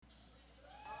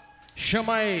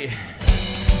Chama aí.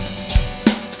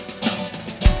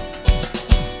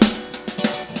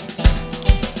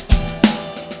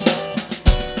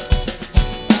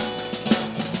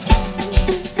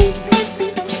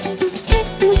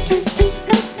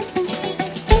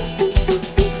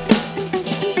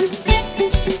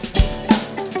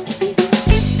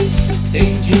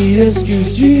 Tem dias que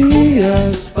os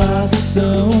dias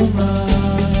passam mais.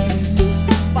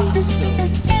 Passam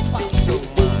mais.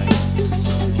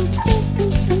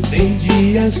 Tem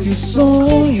dias que os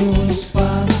sonhos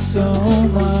passam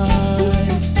mais.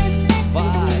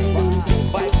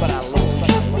 Vai pra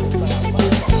longe.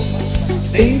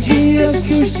 Tem dias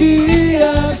que os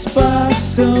dias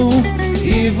passam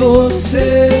e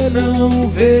você não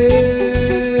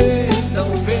vê.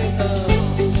 Não vê não.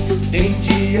 Tem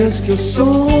dias que eu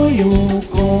sonho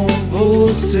com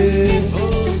você.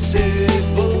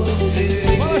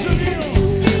 Fala, Juninho.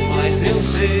 Mas eu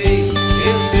sei.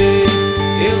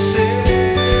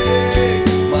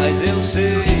 Mas eu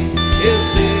sei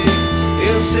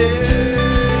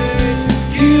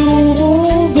que o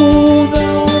mundo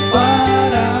não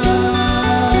para,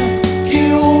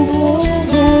 que o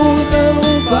mundo não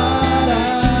para.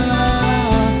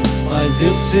 Mas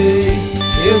eu sei,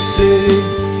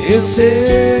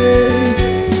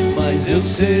 mas eu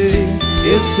sei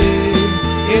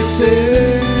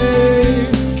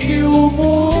que o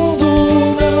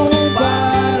mundo não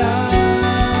para,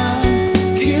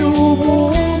 que o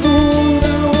mundo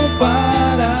não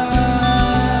para.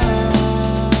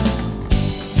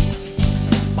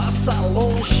 Passa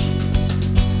longe,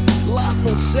 lá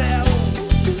no céu,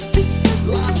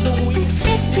 lá no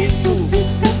infinito.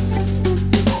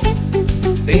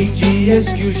 Tem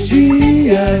dias que os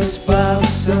dias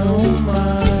passam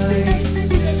mais.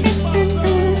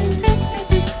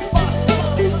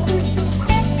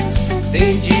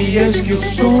 Tem dias que os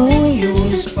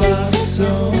sonhos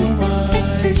passam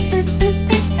mais.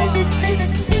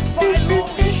 Vai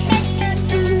longe.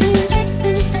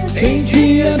 Tem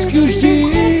dias que os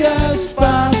dias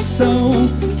passam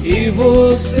e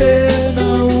você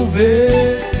não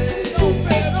vê. Não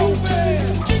vê.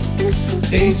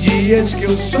 Tem dias que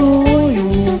eu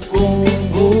sonho com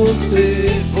você.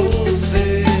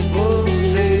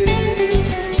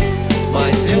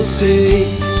 Mas eu sei,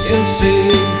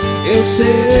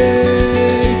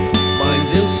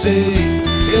 mas eu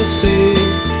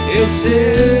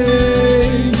sei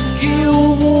que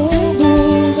o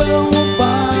mundo não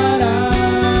para,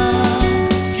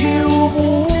 que o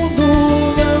mundo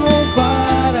não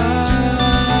para.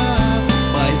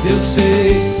 Mas eu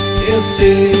sei,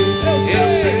 mas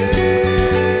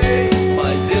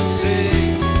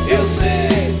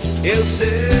eu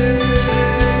sei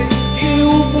que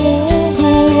o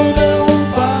mundo não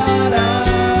para,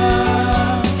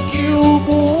 que o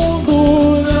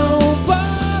mundo não para.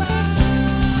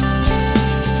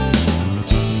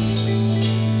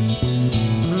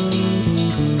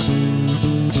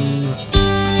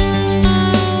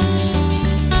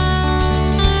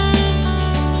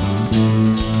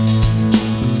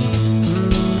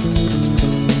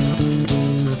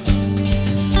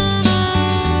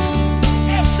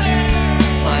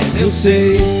 Mas eu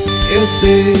sei,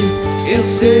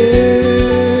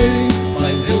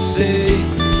 mas eu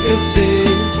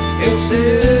sei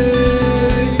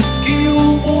que o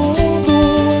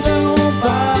mundo não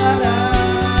para,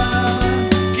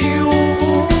 que o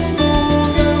mundo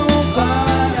não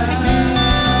para.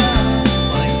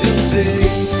 Mas eu sei,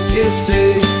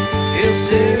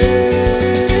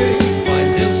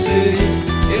 mas eu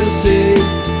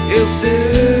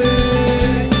sei